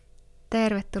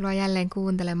Tervetuloa jälleen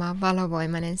kuuntelemaan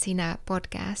Valovoimainen sinä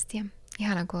podcastia.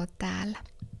 Ihana kun oot täällä.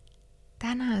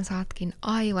 Tänään saatkin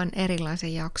aivan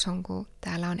erilaisen jakson kuin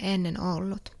täällä on ennen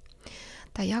ollut.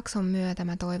 Tämän jakson myötä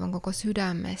mä toivon koko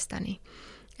sydämestäni,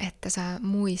 että sä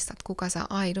muistat, kuka sä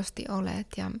aidosti olet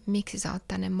ja miksi sä oot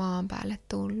tänne maan päälle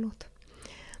tullut.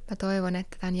 Mä toivon,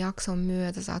 että tämän jakson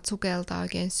myötä saat sukeltaa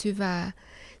oikein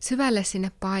syvälle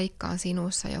sinne paikkaan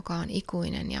sinussa, joka on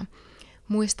ikuinen, ja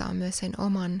muistaa myös sen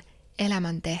oman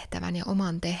elämän tehtävän ja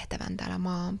oman tehtävän täällä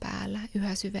maan päällä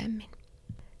yhä syvemmin.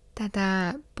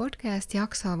 Tätä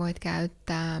podcast-jaksoa voit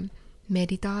käyttää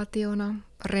meditaationa,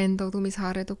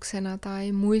 rentoutumisharjoituksena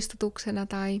tai muistutuksena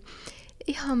tai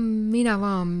ihan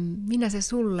minä se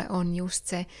sulle on just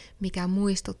se, mikä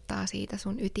muistuttaa siitä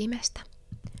sun ytimestä.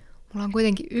 Mulla on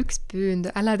kuitenkin yksi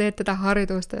pyyntö. Älä tee tätä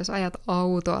harjoitusta, jos ajat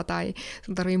autoa tai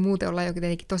sun tarvii muuten olla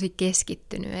jotenkin tosi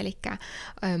keskittynyt. Eli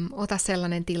ota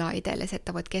sellainen tila itsellesi,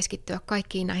 että voit keskittyä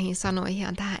kaikkiin näihin sanoihin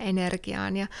ja tähän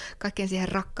energiaan ja kaikkeen siihen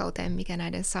rakkauteen, mikä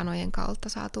näiden sanojen kautta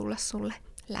saa tulla sulle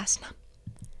läsnä.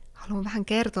 Haluan vähän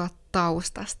kertoa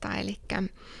taustasta. Eli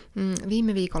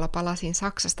viime viikolla palasin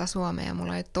Saksasta Suomeen ja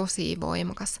mulla oli tosi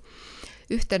voimakas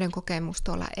yhteyden kokemus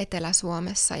tuolla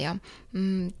Etelä-Suomessa, ja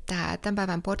tämän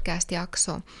päivän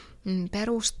podcast-jakso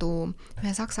perustuu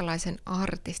yhden saksalaisen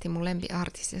artistin, mun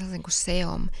lempiartisti, sellaisen kuin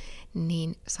Seom,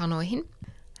 niin sanoihin.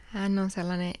 Hän on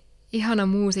sellainen ihana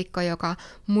muusikko, joka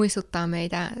muistuttaa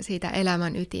meitä siitä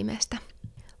elämän ytimestä.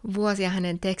 Vuosia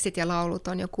hänen tekstit ja laulut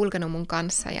on jo kulkenut mun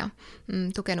kanssa ja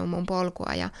tukenut mun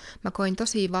polkua, ja mä koin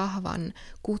tosi vahvan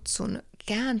kutsun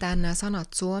kääntää nämä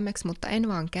sanat suomeksi, mutta en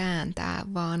vaan kääntää,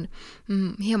 vaan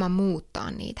hieman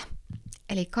muuttaa niitä.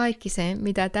 Eli kaikki se,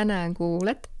 mitä tänään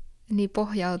kuulet, niin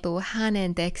pohjautuu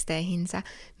hänen teksteihinsä,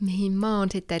 mihin mä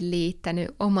oon sitten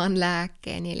liittänyt oman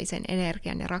lääkkeeni, eli sen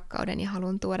energian ja rakkauden, ja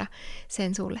haluan tuoda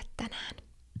sen sulle tänään.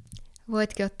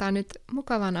 Voitkin ottaa nyt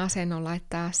mukavan asennon,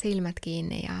 laittaa silmät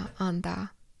kiinni ja antaa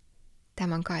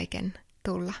tämän kaiken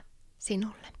tulla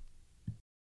sinulle.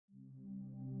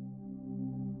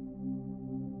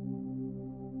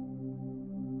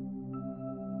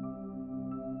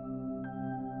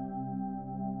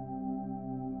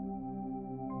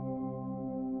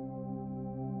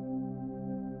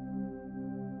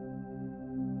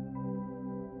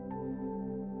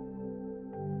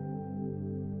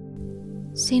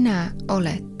 Sinä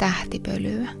olet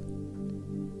tähtipölyä.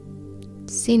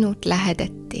 Sinut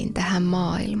lähetettiin tähän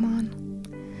maailmaan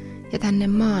ja tänne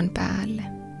maan päälle,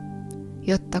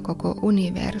 jotta koko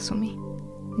universumi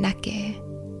näkee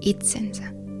itsensä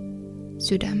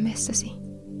sydämessäsi.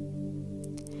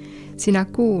 Sinä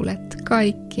kuulet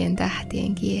kaikkien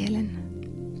tähtien kielen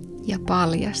ja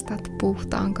paljastat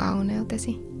puhtaan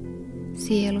kauneutesi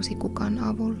sielusi kukan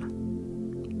avulla.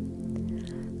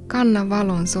 Kanna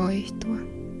valon soihtua.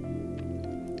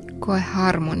 Koe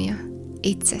harmonia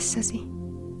itsessäsi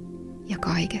ja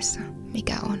kaikessa,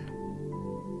 mikä on.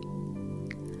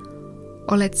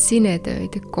 Olet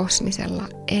sinetöity kosmisella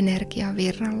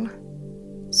energiavirralla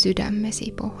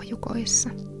sydämesi pohjukoissa,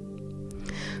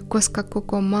 koska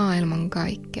koko maailman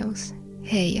kaikkeus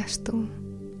heijastuu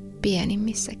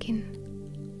pienimmissäkin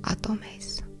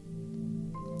atomeissa.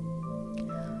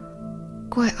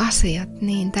 Koe asiat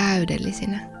niin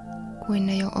täydellisinä kuin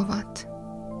ne jo ovat,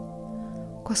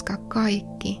 koska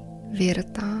kaikki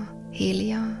virtaa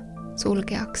hiljaa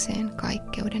sulkeakseen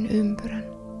kaikkeuden ympyrän.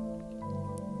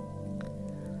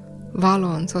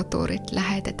 Valon soturit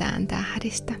lähetetään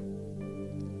tähdistä.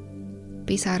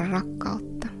 Pisara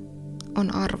rakkautta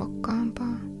on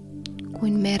arvokkaampaa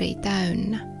kuin meri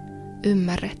täynnä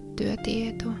ymmärrettyä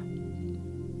tietoa.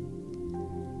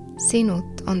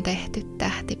 Sinut on tehty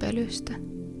tähtipölystä.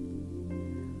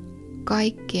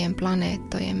 Kaikkien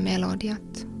planeettojen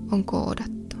melodiat on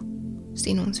koodattu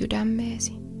sinun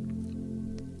sydämeesi.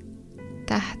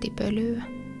 Tähtipölyä.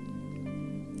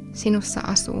 Sinussa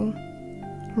asuu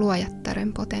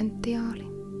luojattaren potentiaali.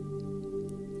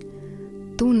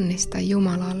 Tunnista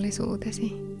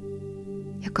jumalallisuutesi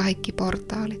ja kaikki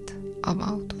portaalit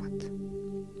avautuvat.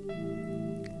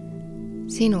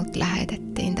 Sinut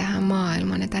lähetettiin tähän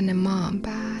maailmaan ja tänne maan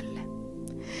päälle,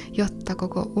 jotta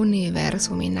koko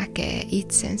universumi näkee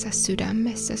itsensä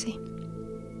sydämessäsi.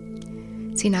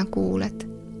 Sinä kuulet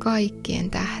kaikkien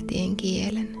tähtien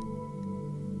kielen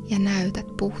ja näytät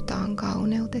puhtaan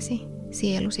kauneutesi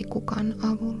sielusi kukan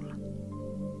avulla.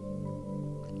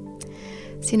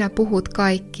 Sinä puhut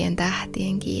kaikkien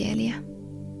tähtien kieliä.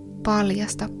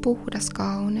 Paljasta puhdas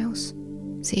kauneus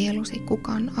sielusi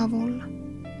kukan avulla.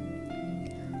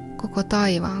 Koko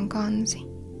taivaan kansi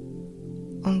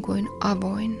on kuin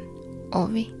avoin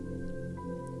ovi.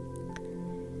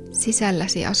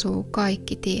 Sisälläsi asuu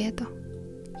kaikki tieto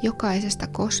jokaisesta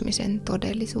kosmisen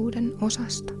todellisuuden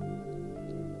osasta.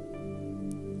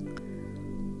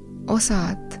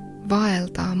 Osaat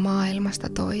vaeltaa maailmasta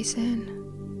toiseen,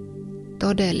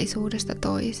 todellisuudesta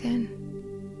toiseen,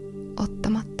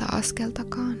 ottamatta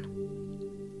askeltakaan.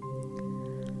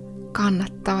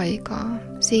 Kannat taikaa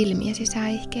silmiesi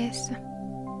säihkeessä,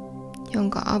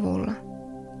 jonka avulla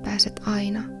pääset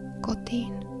aina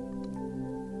kotiin.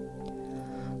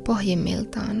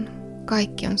 Pohjimmiltaan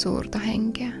kaikki on suurta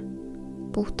henkeä,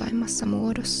 puhtaimmassa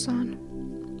muodossaan.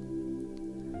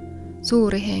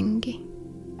 Suuri henki,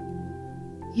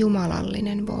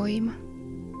 jumalallinen voima,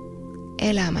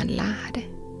 elämän lähde,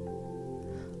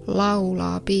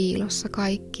 laulaa piilossa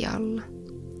kaikkialla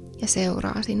ja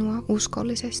seuraa sinua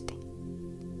uskollisesti.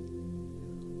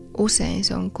 Usein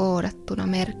se on koodattuna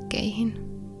merkkeihin,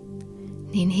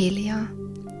 niin hiljaa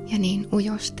ja niin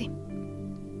ujosti.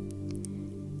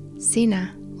 Sinä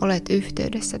olet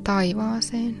yhteydessä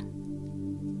taivaaseen,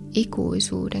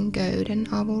 ikuisuuden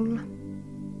köyden avulla.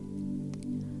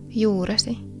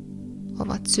 Juuresi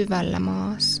ovat syvällä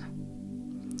maassa,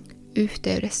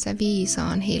 yhteydessä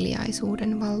viisaan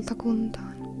hiljaisuuden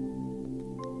valtakuntaan.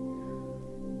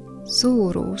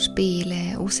 Suuruus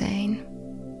piilee usein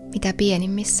mitä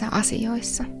pienimmissä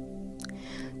asioissa.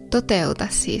 Toteuta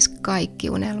siis kaikki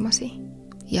unelmasi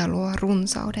ja luo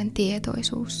runsauden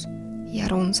tietoisuus ja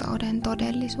runsauden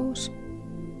todellisuus.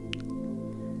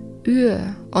 Yö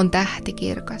on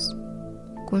tähtikirkas,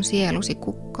 kun sielusi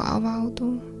kukka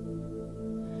avautuu.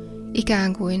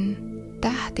 Ikään kuin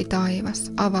tähti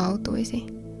taivas avautuisi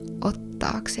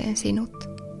ottaakseen sinut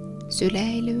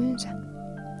syleilyynsä.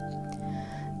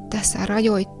 Tässä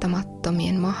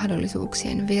rajoittamattomien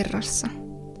mahdollisuuksien virrassa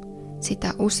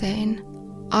sitä usein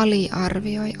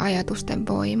aliarvioi ajatusten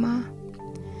voimaa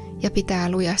ja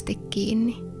pitää lujasti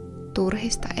kiinni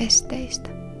turhista esteistä.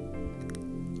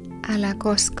 Älä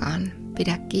koskaan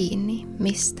pidä kiinni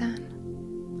mistään.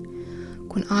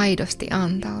 Kun aidosti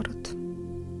antaudut,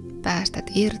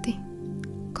 päästät irti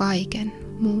kaiken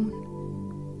muun.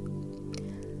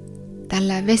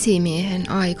 Tällä vesimiehen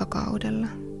aikakaudella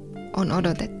on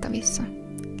odotettavissa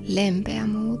lempeä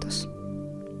muutos.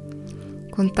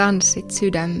 Kun tanssit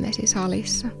sydämesi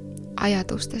salissa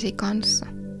ajatustesi kanssa,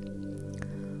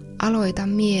 aloita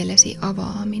mielesi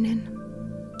avaaminen,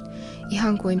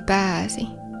 ihan kuin pääsi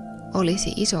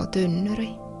olisi iso tynnyri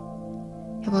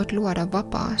ja voit luoda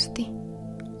vapaasti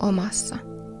omassa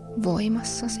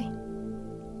voimassasi.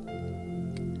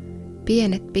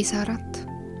 Pienet pisarat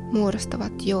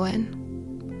muodostavat joen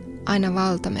aina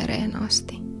valtamereen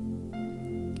asti.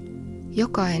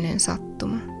 Jokainen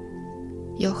sattuma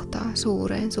johtaa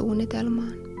suureen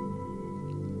suunnitelmaan.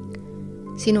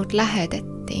 Sinut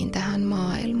lähetettiin tähän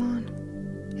maailmaan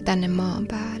ja tänne maan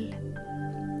päälle,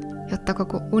 jotta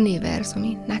koko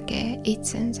universumi näkee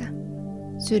itsensä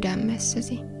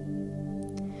sydämessäsi.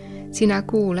 Sinä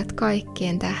kuulet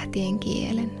kaikkien tähtien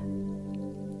kielen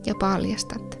ja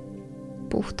paljastat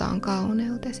puhtaan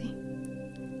kauneutesi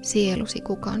sielusi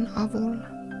kukan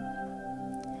avulla.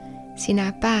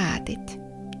 Sinä päätit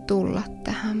tulla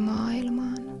tähän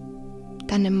maailmaan,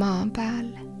 tänne maan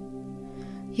päälle,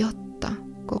 jotta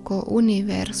koko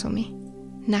universumi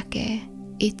näkee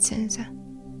itsensä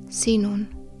sinun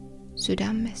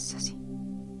sydämessäsi.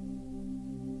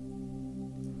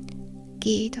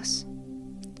 Kiitos,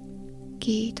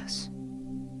 kiitos,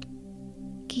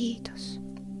 kiitos.